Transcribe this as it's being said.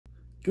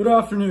Good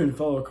afternoon,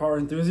 fellow car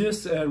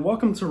enthusiasts, and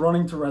welcome to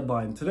Running to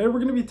Redline. Today we're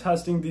going to be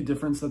testing the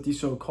difference that the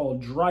so-called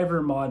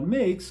driver mod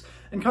makes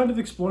and kind of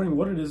exploring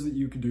what it is that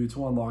you could do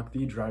to unlock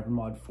the driver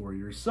mod for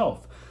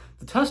yourself.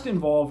 The test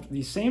involved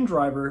the same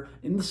driver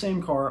in the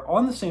same car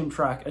on the same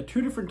track at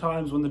two different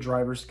times when the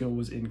driver skill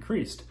was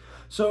increased.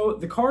 So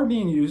the car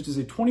being used is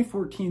a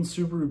 2014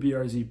 Subaru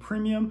BRZ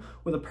Premium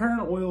with a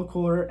parent oil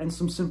cooler and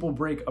some simple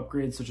brake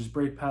upgrades such as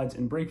brake pads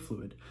and brake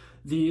fluid.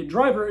 The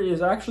driver is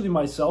actually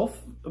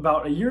myself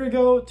about a year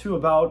ago to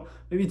about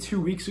maybe 2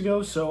 weeks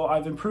ago, so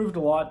I've improved a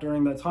lot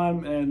during that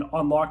time and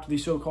unlocked the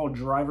so-called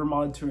driver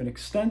mod to an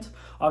extent.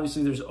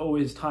 Obviously there's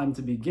always time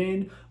to be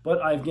gained,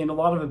 but I've gained a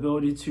lot of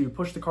ability to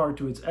push the car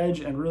to its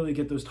edge and really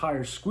get those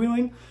tires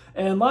squealing.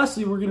 And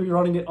lastly, we're going to be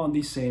running it on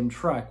the same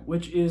track,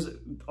 which is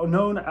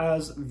known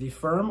as the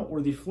Firm,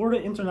 or the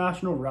Florida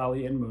International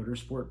Rally and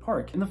Motorsport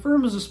Park. And the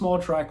Firm is a small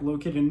track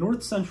located in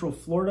north central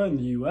Florida in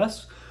the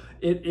US.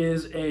 It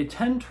is a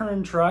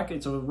 10-turn track.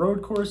 It's a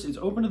road course. It's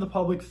open to the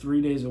public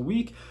 3 days a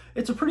week.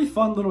 It's a pretty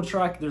fun little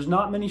track. There's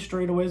not many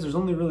straightaways. There's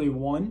only really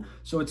one.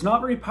 So it's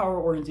not very power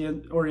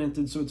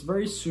oriented, so it's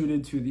very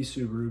suited to the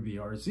Subaru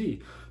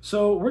BRZ.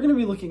 So we're going to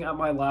be looking at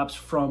my laps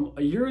from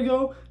a year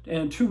ago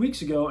and 2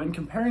 weeks ago and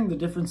comparing the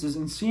differences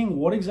and seeing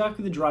what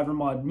exactly the driver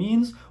mod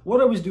means, what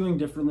I was doing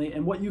differently,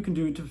 and what you can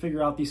do to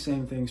figure out these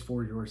same things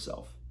for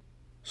yourself.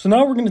 So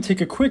now we're going to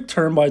take a quick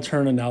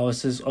turn-by-turn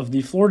analysis of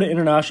the Florida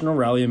International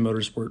Rally and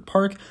Motorsport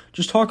Park,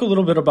 just talk a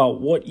little bit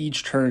about what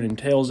each turn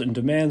entails and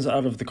demands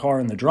out of the car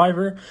and the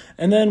driver,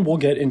 and then we'll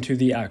get into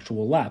the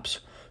actual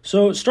laps.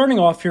 So starting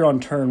off here on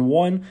turn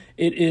 1,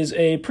 it is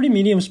a pretty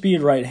medium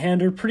speed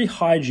right-hander, pretty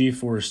high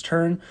G-force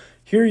turn.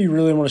 Here you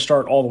really want to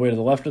start all the way to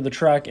the left of the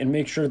track and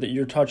make sure that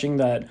you're touching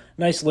that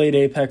nice late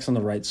apex on the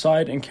right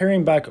side and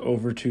carrying back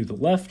over to the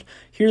left.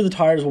 Here the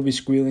tires will be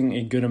squealing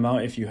a good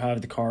amount if you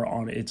have the car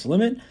on its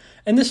limit.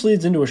 And this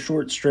leads into a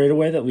short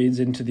straightaway that leads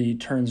into the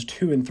turns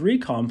 2 and 3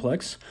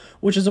 complex,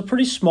 which is a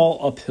pretty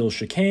small uphill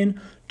chicane.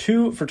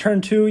 For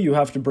turn 2, you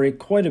have to brake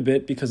quite a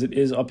bit because it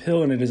is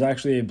uphill and it is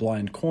actually a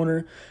blind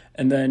corner.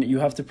 And then you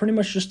have to pretty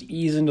much just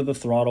ease into the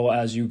throttle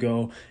as you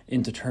go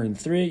into turn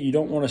 3. You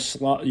don't want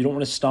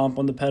to stomp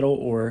on the pedal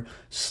or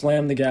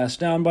slam the gas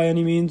down by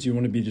any means. You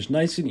want to be just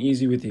nice and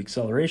easy with the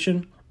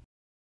acceleration.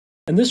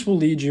 And this will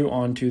lead you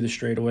onto the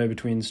straightaway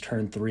between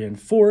turn 3 and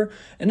 4,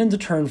 and into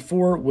turn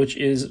 4, which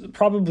is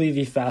probably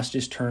the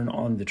fastest turn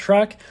on the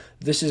track.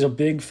 This is a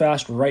big,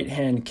 fast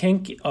right-hand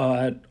kink.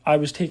 I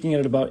was taking it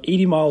at about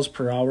 80 miles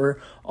per hour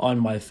on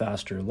my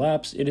faster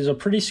laps. It is a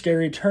pretty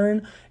scary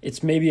turn.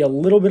 It's maybe a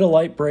little bit of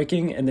light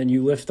braking, and then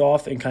you lift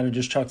off and kind of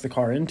just chuck the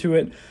car into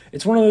it.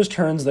 It's one of those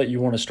turns that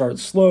you want to start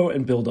slow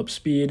and build up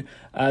speed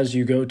as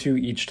you go to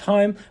each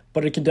time,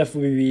 but it can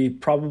definitely be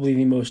probably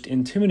the most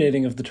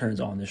intimidating of the turns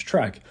on this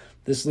track.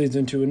 This leads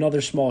into another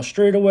small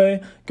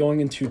straightaway going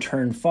into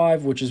turn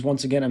 5, which is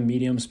once again a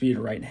medium speed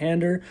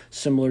right-hander,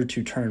 similar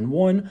to turn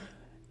 1,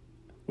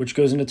 which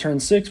goes into turn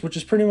 6, which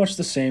is pretty much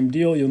the same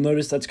deal. You'll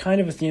notice that's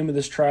kind of a theme of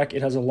this track.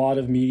 It has a lot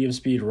of medium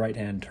speed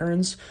right-hand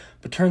turns,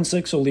 but turn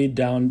 6 will lead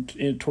down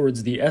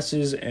towards the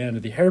S's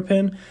and the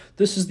hairpin.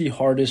 This is the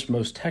hardest,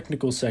 most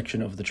technical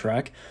section of the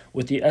track,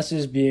 with the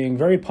S's being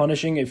very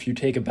punishing if you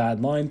take a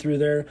bad line through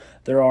there.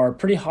 There are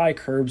pretty high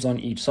curbs on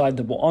each side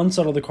that will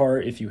unsettle the car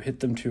if you hit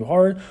them too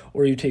hard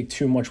or you take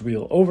too much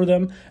wheel over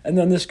them. And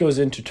then this goes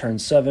into turn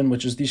 7,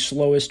 which is the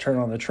slowest turn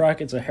on the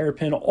track. It's a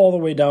hairpin all the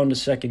way down to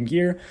second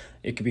gear.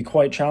 It can be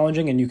quite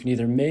challenging, and you can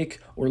either make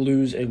or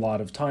lose a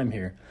lot of time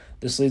here.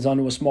 This leads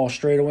onto a small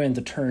straightaway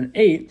into turn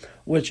 8,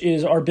 which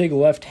is our big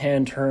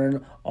left-hand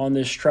turn on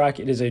this track.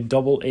 It is a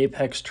double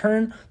apex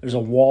turn. There's a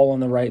wall on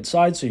the right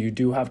side, so you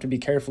do have to be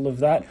careful of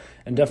that.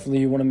 And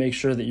definitely you want to make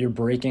sure that you're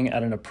braking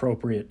at an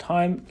appropriate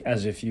time,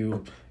 as if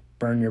you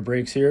burn your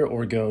brakes here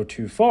or go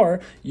too far,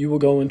 you will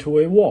go into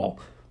a wall,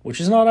 which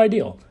is not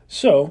ideal.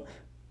 So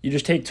you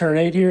just take turn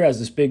 8 here as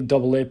this big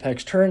double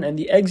apex turn, and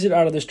the exit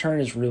out of this turn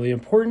is really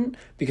important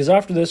because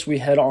after this we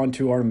head on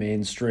to our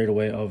main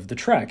straightaway of the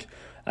track.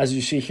 As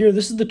you see here,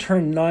 this is the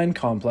turn 9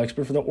 complex,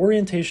 but for the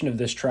orientation of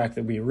this track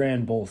that we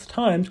ran both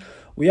times,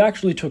 we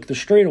actually took the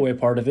straightaway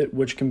part of it,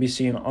 which can be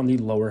seen on the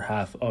lower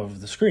half of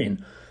the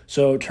screen.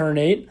 So turn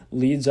 8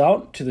 leads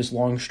out to this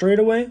long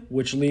straightaway,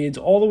 which leads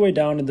all the way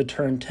down into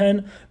turn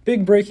 10,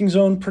 big braking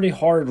zone, pretty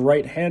hard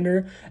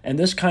right-hander, and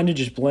this kind of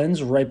just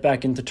blends right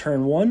back into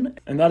turn 1,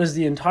 and that is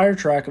the entire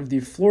track of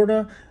the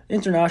Florida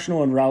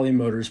International and Rally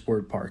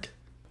Motorsport Park.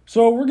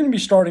 So we're going to be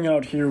starting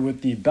out here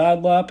with the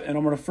bad lap, and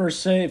I'm going to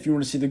first say if you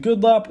want to see the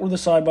good lap or the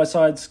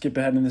side-by-side, skip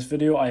ahead in this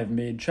video. I have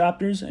made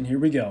chapters, and here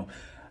we go.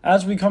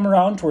 As we come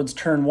around towards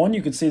turn 1,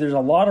 you can see there's a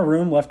lot of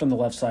room left on the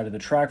left side of the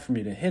track for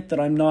me to hit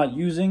that I'm not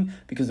using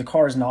because the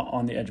car is not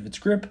on the edge of its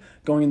grip.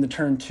 Going into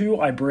turn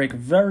 2, I brake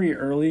very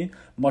early,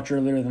 much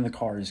earlier than the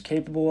car is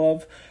capable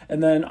of,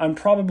 and then I'm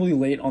probably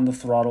late on the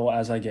throttle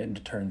as I get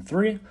into turn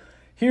 3.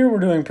 Here we're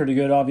doing pretty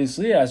good,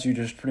 obviously, as you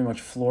just pretty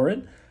much floor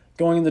it.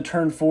 Going into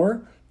turn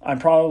 4, I'm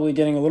probably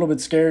getting a little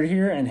bit scared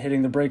here and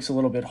hitting the brakes a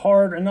little bit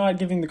hard and not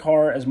giving the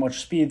car as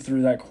much speed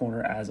through that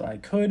corner as I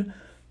could.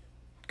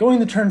 Going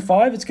to turn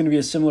 5, it's going to be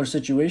a similar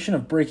situation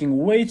of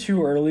braking way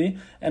too early,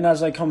 and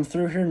as I come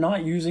through here,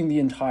 not using the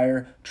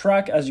entire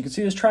track. As you can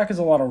see, this track has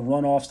a lot of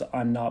runoffs that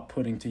I'm not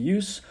putting to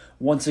use.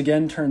 Once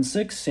again, turn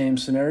 6, same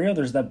scenario.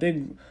 There's that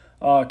big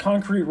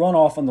concrete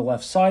runoff on the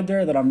left side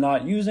there that I'm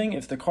not using.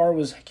 If the car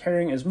was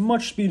carrying as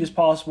much speed as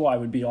possible, I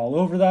would be all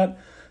over that.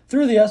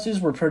 Through the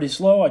S's, we're pretty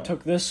slow. I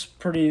took this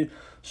pretty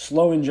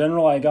slow in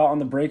general. I got on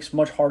the brakes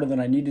much harder than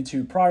I needed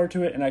to prior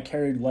to it, and I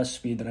carried less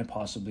speed than I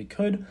possibly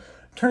could.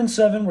 Turn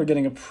 7, we're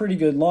getting a pretty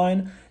good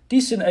line.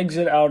 Decent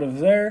exit out of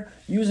there,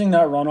 using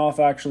that runoff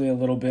actually a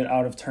little bit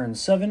out of turn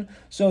 7.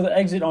 So the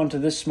exit onto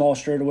this small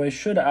straightaway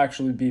should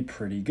actually be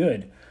pretty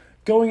good.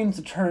 Going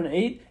into turn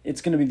 8,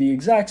 it's going to be the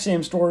exact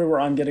same story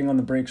where I'm getting on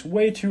the brakes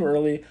way too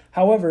early.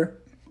 However,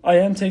 I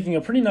am taking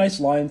a pretty nice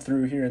line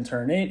through here in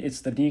turn 8.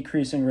 It's the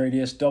decreasing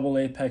radius double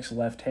apex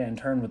left-hand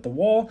turn with the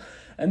wall,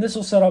 and this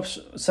will set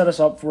us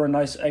up for a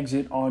nice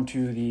exit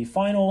onto the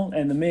final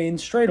and the main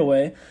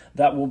straightaway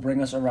that will bring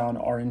us around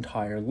our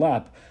entire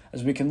lap.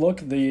 As we can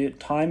look, the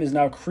time is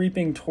now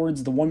creeping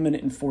towards the 1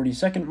 minute and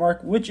 40-second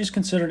mark, which is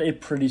considered a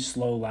pretty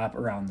slow lap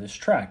around this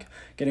track.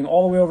 Getting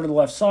all the way over to the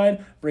left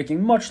side,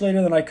 braking much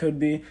later than I could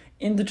be,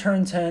 into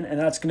turn 10, and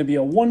that's going to be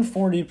a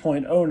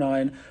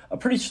 140.09, a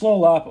pretty slow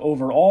lap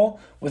overall,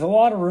 with a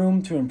lot of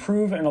room to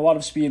improve and a lot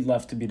of speed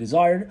left to be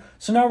desired.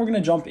 So now we're going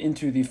to jump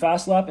into the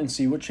fast lap and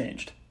see what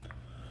changed.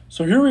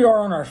 So here we are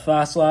on our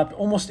fast lap,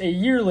 almost a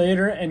year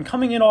later, and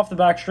coming in off the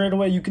back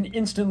straightaway, you can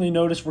instantly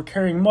notice we're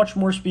carrying much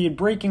more speed,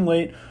 braking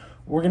late.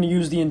 We're going to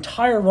use the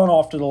entire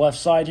runoff to the left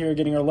side here,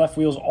 getting our left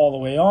wheels all the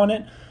way on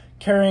it,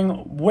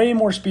 carrying way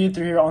more speed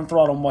through here on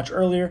throttle much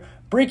earlier,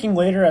 braking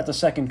later at the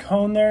second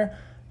cone there,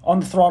 on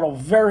the throttle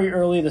very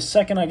early. The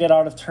second I get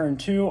out of turn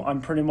 2,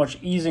 I'm pretty much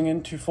easing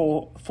into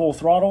full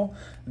throttle.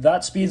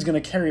 That speed's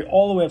going to carry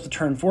all the way up to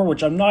turn 4,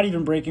 which I'm not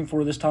even braking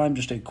for this time,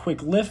 just a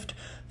quick lift,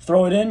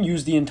 throw it in,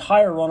 use the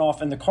entire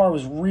runoff, and the car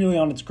was really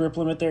on its grip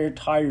limit there,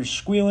 tires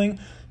squealing.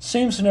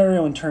 Same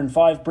scenario in turn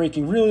 5,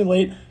 braking really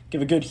late,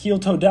 give a good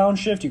heel-toe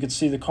downshift. You can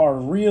see the car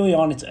really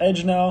on its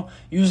edge now,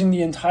 using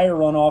the entire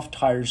runoff,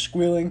 tires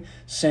squealing.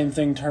 Same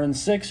thing turn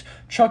 6,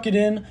 chuck it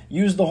in,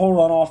 use the whole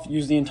runoff,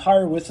 use the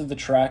entire width of the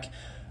track.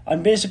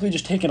 I'm basically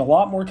just taking a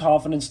lot more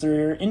confidence through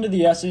here, into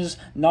the S's,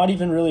 not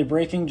even really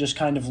braking, just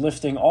kind of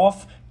lifting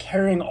off,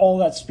 carrying all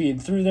that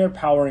speed through there,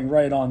 powering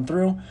right on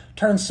through.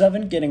 Turn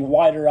 7, getting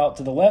wider out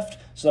to the left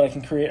so that I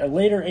can create a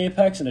later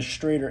apex and a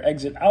straighter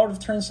exit out of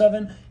turn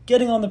 7,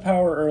 getting on the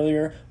power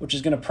earlier, which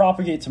is going to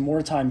propagate to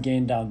more time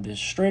gain down this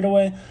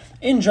straightaway.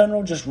 In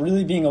general, just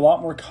really being a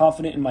lot more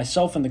confident in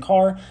myself in the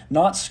car,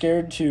 not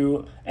scared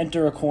to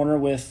enter a corner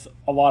with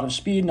a lot of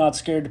speed, not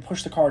scared to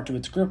push the car to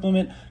its grip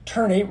limit.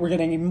 Turn 8, we're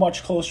getting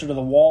much closer to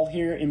the wall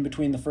here in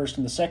between the first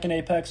and the second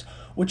apex,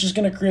 which is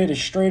going to create a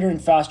straighter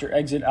and faster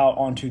exit out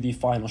onto the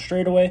final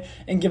straightaway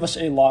and give us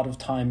a lot of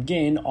time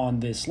gain on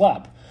this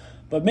lap.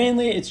 But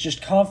mainly, it's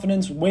just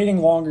confidence, waiting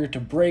longer to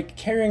brake,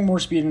 carrying more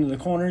speed into the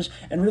corners,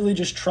 and really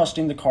just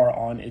trusting the car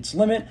on its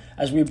limit.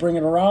 As we bring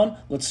it around,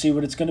 let's see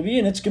what it's going to be,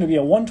 and it's going to be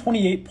a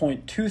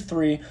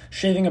 128.23,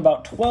 shaving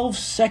about 12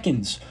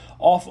 seconds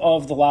off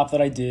of the lap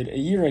that I did a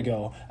year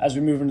ago. As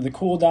we move into the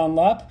cool down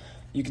lap,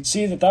 you can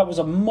see that that was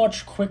a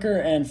much quicker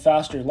and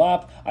faster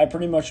lap. I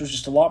pretty much was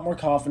just a lot more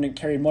confident,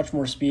 carried much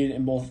more speed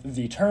in both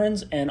the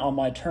turns and on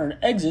my turn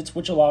exits,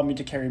 which allowed me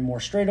to carry more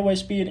straightaway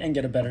speed and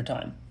get a better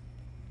time.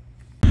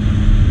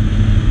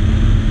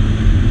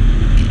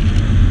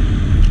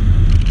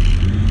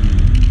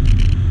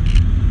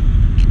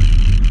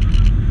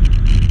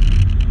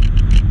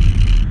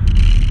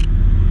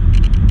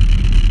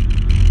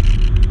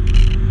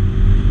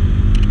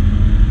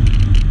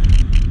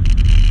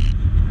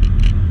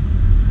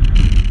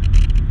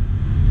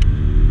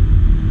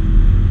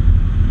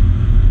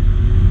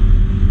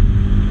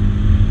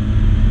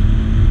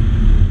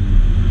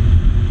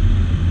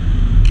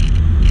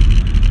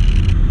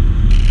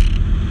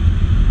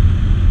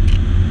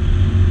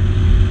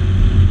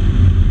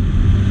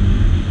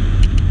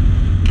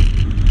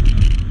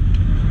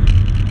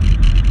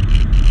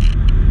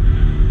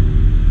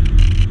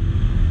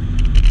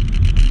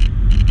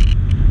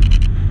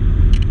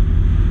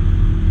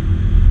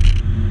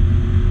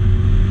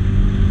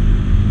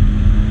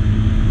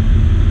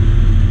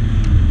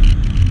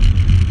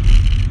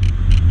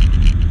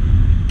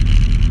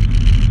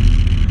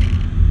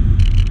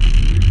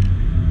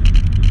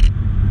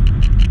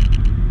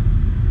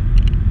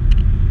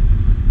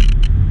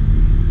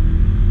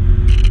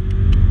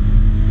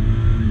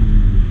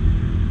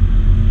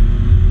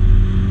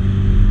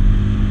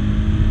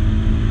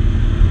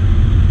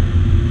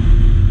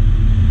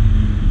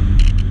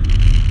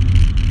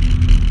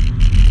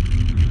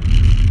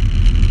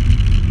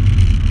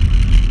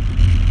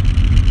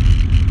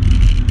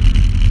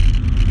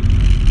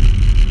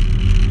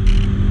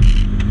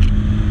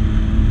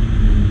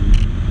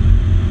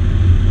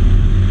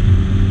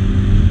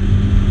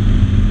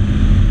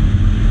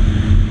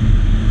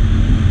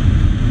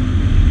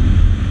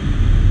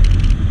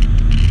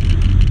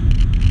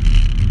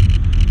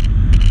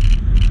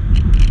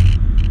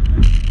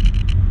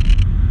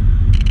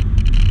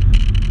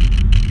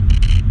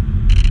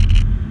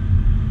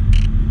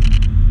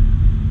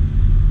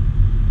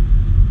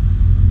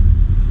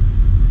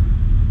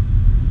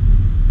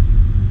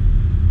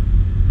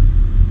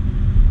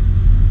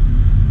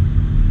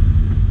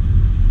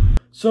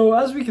 So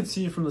as we can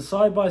see from the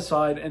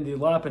side-by-side and the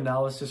lap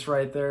analysis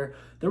right there,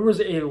 there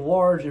was a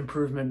large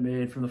improvement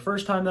made from the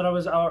first time that I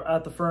was out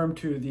at the firm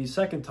to the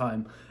second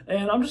time.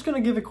 And I'm just going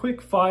to give a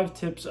quick 5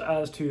 tips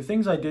as to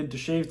things I did to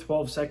shave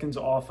 12 seconds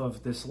off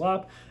of this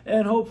lap,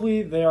 and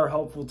hopefully they are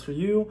helpful to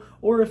you,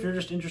 or if you're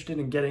just interested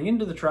in getting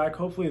into the track,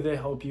 hopefully they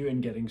help you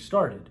in getting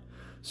started.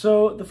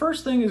 So the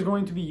first thing is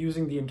going to be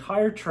using the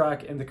entire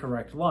track in the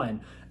correct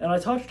line. And I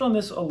touched on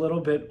this a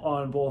little bit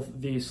on both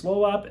the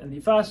slow lap and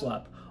the fast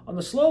lap. On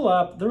the slow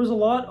lap, there was a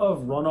lot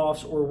of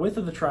runoffs or width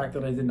of the track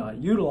that I did not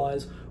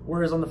utilize,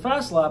 whereas on the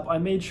fast lap, I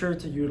made sure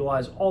to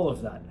utilize all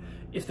of that.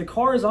 If the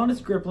car is on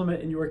its grip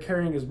limit and you are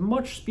carrying as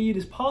much speed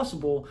as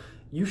possible,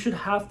 you should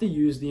have to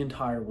use the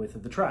entire width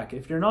of the track.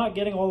 If you're not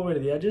getting all the way to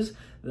the edges,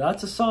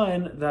 that's a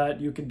sign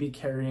that you could be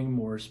carrying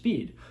more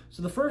speed.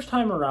 So the first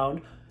time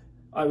around,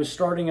 I was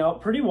starting out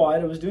pretty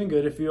wide. I was doing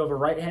good. If you have a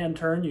right-hand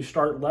turn, you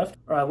start left,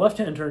 or a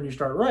left-hand turn, you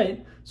start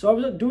right. So I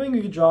was doing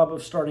a good job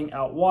of starting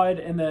out wide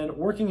and then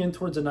working in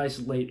towards a nice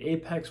late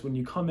apex when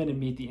you come in and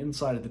meet the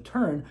inside of the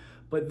turn.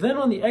 But then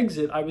on the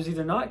exit, I was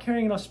either not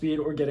carrying enough speed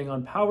or getting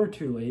on power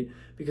too late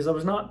because I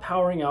was not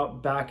powering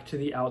out back to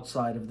the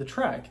outside of the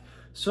track.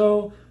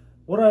 So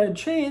what I had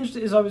changed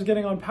is I was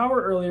getting on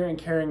power earlier and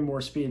carrying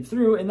more speed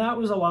through, and that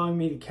was allowing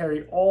me to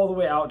carry all the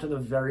way out to the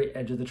very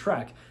edge of the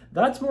track.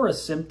 That's more a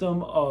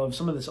symptom of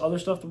some of this other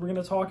stuff that we're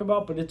going to talk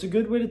about, but it's a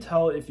good way to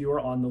tell if you are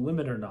on the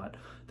limit or not.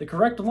 The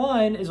correct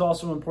line is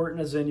also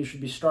important, as in you should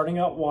be starting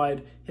out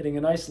wide, hitting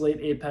a nice late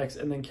apex,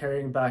 and then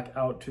carrying back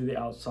out to the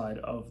outside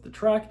of the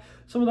track.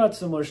 Some of that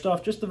similar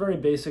stuff, just the very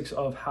basics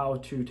of how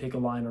to take a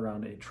line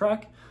around a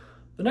track.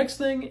 The next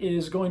thing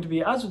is going to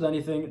be, as with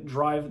anything,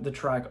 drive the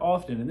track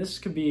often. And this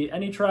could be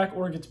any track,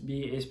 or it could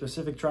be a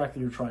specific track that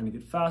you're trying to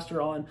get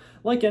faster on.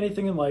 Like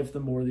anything in life, the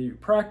more that you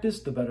practice,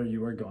 the better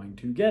you are going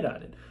to get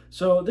at it.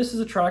 So this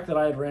is a track that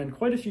I had ran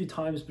quite a few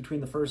times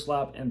between the first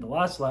lap and the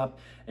last lap.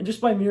 And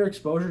just by mere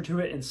exposure to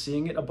it and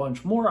seeing it a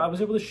bunch more, I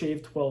was able to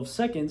shave 12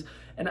 seconds.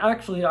 And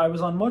actually, I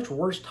was on much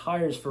worse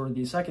tires for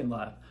the second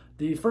lap.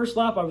 The first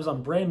lap I was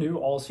on brand new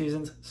all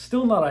seasons,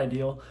 still not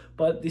ideal,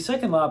 but the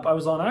second lap I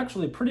was on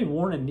actually pretty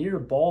worn and near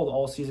bald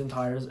all season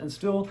tires and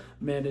still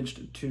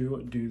managed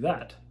to do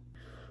that.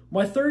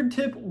 My third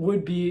tip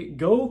would be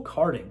go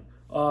karting.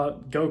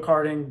 Go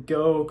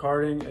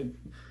karting,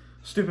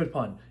 stupid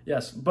pun,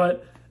 yes,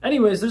 but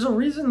anyways, there's a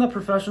reason that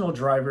professional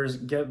drivers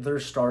get their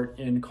start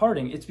in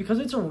karting. It's because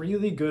it's a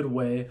really good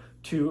way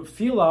to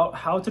feel out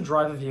how to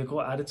drive a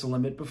vehicle at its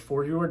limit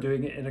before you are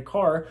doing it in a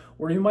car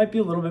where you might be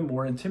a little bit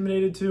more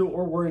intimidated to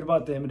or worried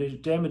about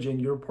damaging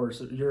your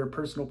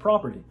personal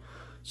property.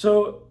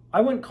 So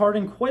I went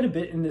karting quite a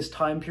bit in this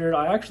time period.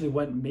 I actually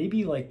went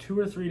maybe like 2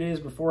 or 3 days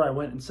before I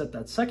went and set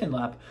that second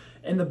lap.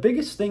 And the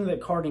biggest thing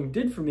that karting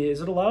did for me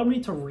is it allowed me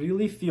to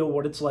really feel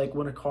what it's like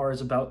when a car is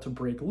about to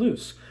break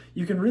loose.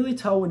 You can really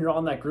tell when you're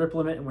on that grip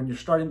limit and when you're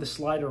starting to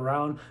slide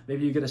around,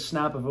 maybe you get a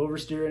snap of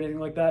oversteer or anything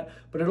like that,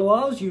 but it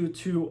allows you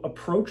to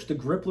approach the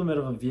grip limit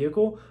of a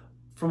vehicle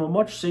from a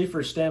much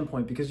safer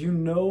standpoint because you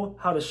know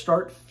how to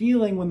start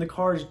feeling when the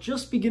car is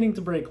just beginning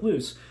to break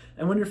loose.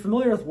 And when you're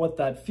familiar with what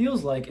that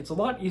feels like, it's a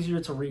lot easier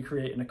to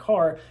recreate in a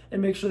car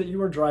and make sure that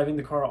you are driving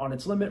the car on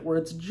its limit where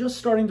it's just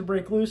starting to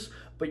break loose,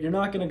 but you're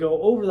not going to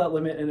go over that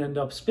limit and end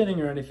up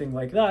spinning or anything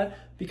like that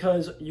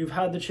because you've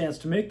had the chance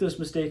to make those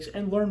mistakes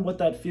and learn what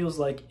that feels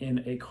like in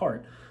a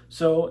kart.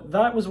 So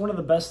that was one of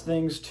the best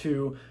things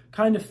to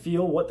kind of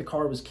feel what the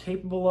car was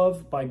capable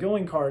of by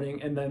going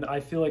karting, and then I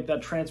feel like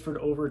that transferred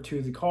over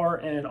to the car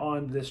and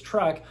on this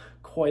track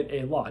quite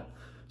a lot.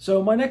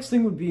 So my next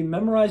thing would be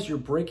memorize your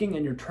braking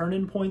and your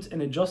turn-in points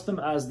and adjust them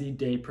as the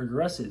day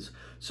progresses.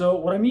 So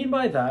what I mean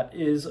by that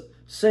is,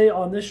 say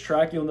on this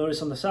track, you'll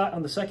notice on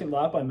the second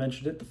lap, I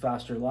mentioned it, the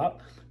faster lap,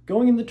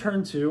 going into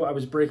turn 2, I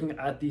was braking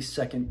at the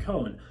second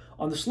cone.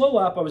 On the slow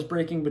lap, I was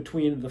braking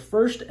between the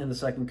first and the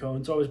second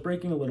cone, so I was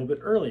braking a little bit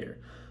earlier.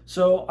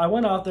 So I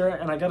went out there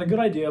and I got a good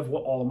idea of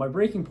what all of my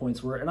braking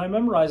points were, and I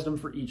memorized them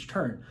for each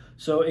turn.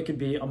 So it could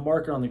be a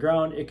marker on the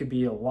ground, it could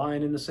be a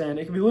line in the sand,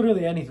 it could be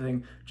literally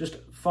anything. Just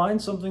find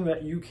something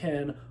that you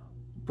can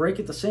brake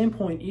at the same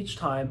point each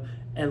time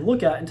and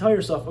look at and tell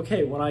yourself,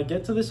 okay, when I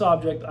get to this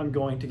object, I'm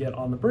going to get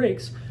on the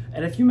brakes.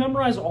 And if you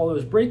memorize all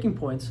those braking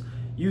points,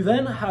 you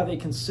then have a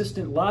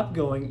consistent lap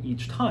going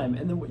each time.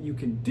 And then what you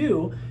can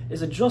do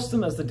is adjust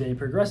them as the day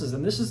progresses.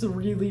 And this is the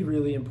really,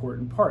 really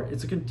important part.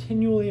 It's a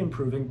continually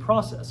improving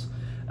process.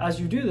 As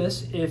you do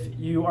this, if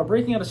you are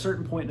braking at a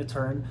certain point in a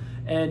turn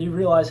and you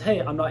realize,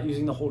 hey, I'm not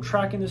using the whole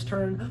track in this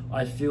turn,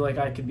 I feel like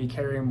I could be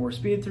carrying more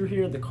speed through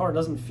here, the car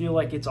doesn't feel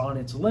like it's on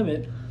its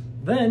limit,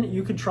 then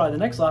you could try the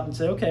next lap and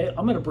say, okay,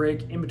 I'm gonna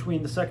brake in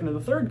between the second and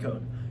the third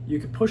cone. You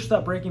could push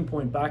that braking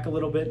point back a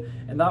little bit,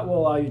 and that will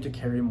allow you to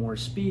carry more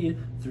speed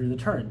through the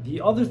turn.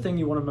 The other thing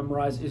you want to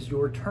memorize is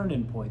your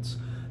turn-in points.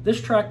 This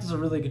track does a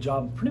really good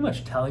job of pretty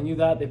much telling you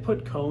that. They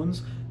put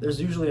cones there's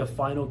usually a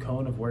final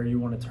cone of where you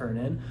want to turn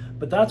in,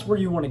 but that's where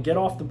you want to get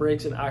off the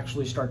brakes and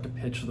actually start to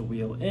pitch the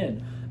wheel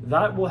in.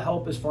 That will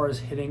help as far as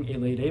hitting a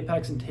late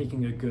apex and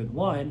taking a good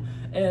line,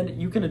 and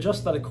you can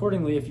adjust that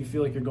accordingly if you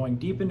feel like you're going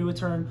deep into a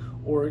turn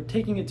or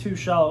taking it too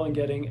shallow and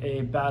getting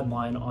a bad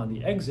line on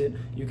the exit.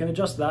 You can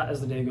adjust that as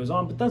the day goes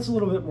on, but that's a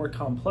little bit more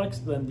complex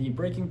than the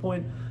braking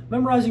point.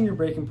 Memorizing your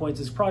braking points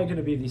is probably going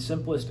to be the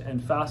simplest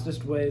and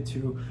fastest way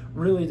to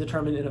really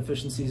determine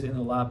inefficiencies in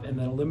the lap and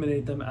then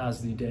eliminate them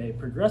as the day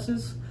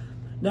progresses.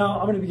 Now,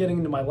 I'm going to be getting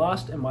into my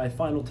last and my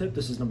final tip.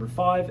 This is number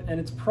 5, and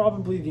it's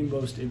probably the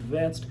most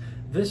advanced.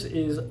 This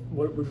is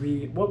what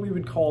we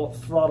would call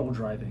throttle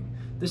driving.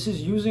 This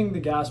is using the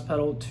gas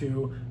pedal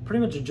to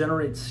pretty much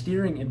generate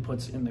steering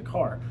inputs in the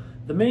car.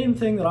 The main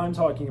thing that I'm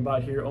talking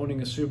about here,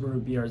 owning a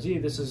Subaru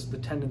BRZ, this is the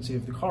tendency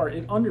of the car.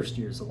 It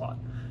understeers a lot.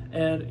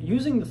 And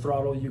using the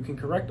throttle, you can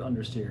correct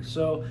understeer.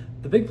 So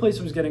the big place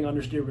I was getting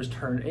understeer was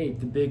turn 8,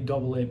 the big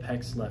double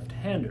apex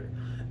left-hander.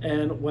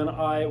 And when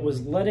I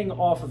was letting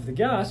off of the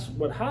gas,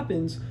 what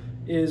happens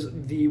is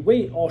the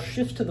weight all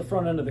shifts to the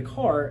front end of the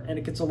car and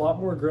it gets a lot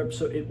more grip,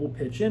 so it will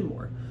pitch in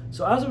more.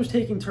 So as I was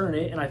taking turn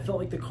 8 and I felt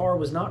like the car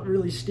was not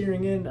really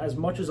steering in as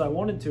much as I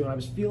wanted to, and I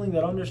was feeling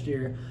that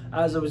understeer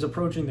as I was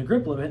approaching the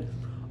grip limit,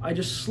 I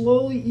just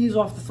slowly ease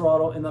off the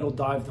throttle and that'll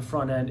dive the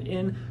front end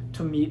in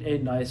to meet a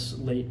nice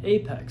late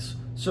apex.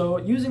 So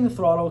using the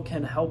throttle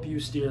can help you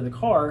steer the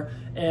car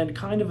and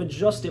kind of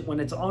adjust it when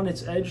it's on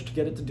its edge to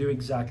get it to do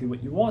exactly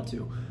what you want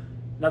to.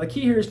 Now the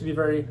key here is to be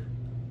very,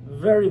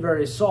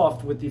 very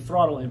soft with the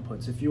throttle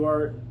inputs. If you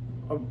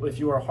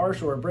are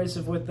harsh or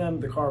abrasive with them,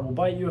 the car will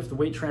bite you if the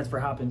weight transfer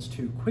happens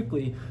too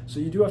quickly, so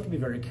you do have to be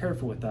very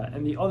careful with that.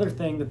 And the other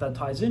thing that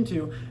ties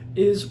into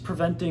is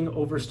preventing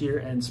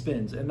oversteer and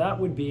spins, and that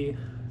would be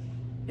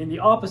in the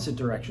opposite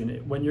direction.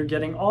 When you're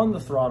getting on the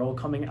throttle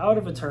coming out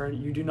of a turn,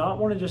 you do not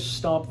want to just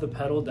stomp the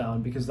pedal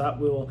down because that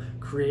will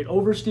create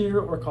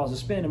oversteer or cause a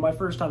spin. And my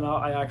first time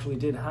out, I actually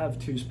did have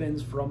 2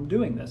 spins from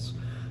doing this.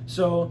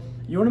 So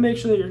you want to make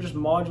sure that you're just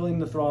modulating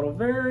the throttle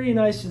very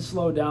nice and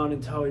slow down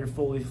until you're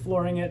fully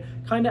flooring it,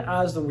 kind of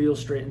as the wheel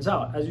straightens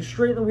out. As you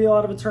straighten the wheel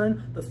out of a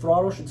turn, the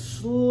throttle should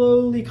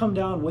slowly come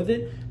down with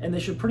it, and they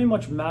should pretty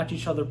much match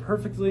each other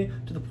perfectly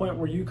to the point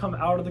where you come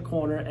out of the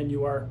corner and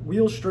you are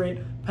wheel straight,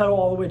 pedal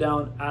all the way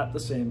down at the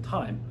same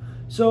time.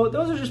 So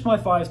those are just my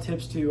 5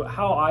 tips to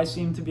how I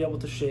seem to be able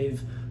to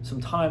shave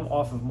some time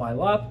off of my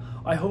lap.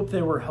 I hope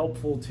they were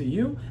helpful to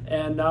you,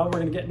 and now we're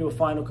going to get into a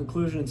final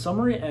conclusion and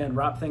summary and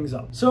wrap things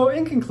up. So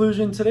in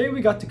conclusion, today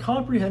we got to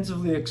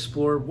comprehensively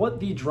explore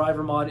what the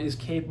driver mod is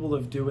capable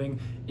of doing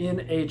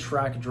in a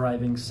track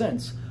driving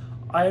sense.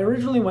 I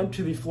originally went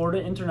to the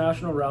Florida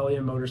International Rally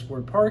and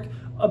Motorsport Park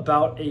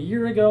about a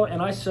year ago,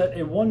 and I set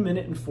a 1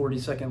 minute and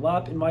 40-second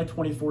lap in my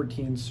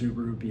 2014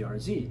 Subaru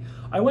BRZ.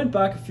 I went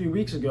back a few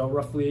weeks ago,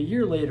 roughly a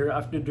year later,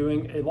 after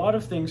doing a lot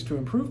of things to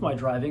improve my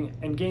driving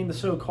and gain the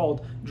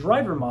so-called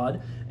driver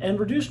mod, and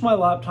reduced my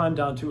lap time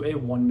down to a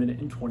 1 minute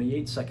and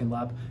 28-second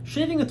lap,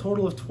 shaving a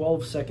total of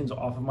 12 seconds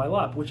off of my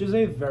lap, which is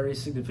a very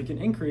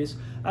significant increase,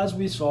 as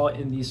we saw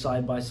in the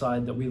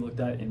side-by-side that we looked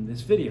at in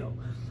this video.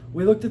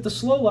 We looked at the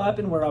slow lap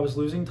and where I was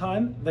losing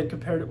time, then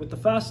compared it with the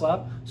fast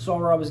lap, saw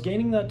where I was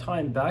gaining that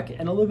time back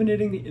and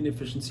eliminating the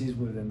inefficiencies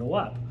within the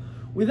lap.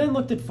 We then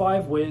looked at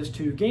 5 ways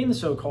to gain the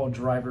so-called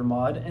driver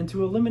mod and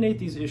to eliminate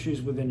these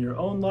issues within your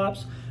own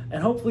laps,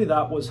 and hopefully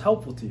that was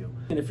helpful to you.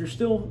 And if you're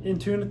still in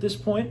tune at this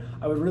point,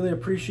 I would really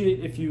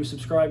appreciate if you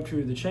subscribe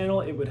to the channel.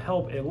 It would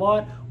help a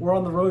lot. We're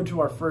on the road to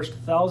our first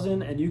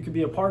 1,000 and you could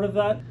be a part of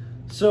that.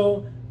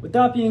 So with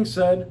that being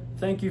said,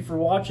 thank you for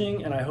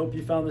watching, and I hope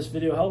you found this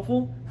video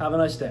helpful. Have a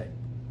nice day.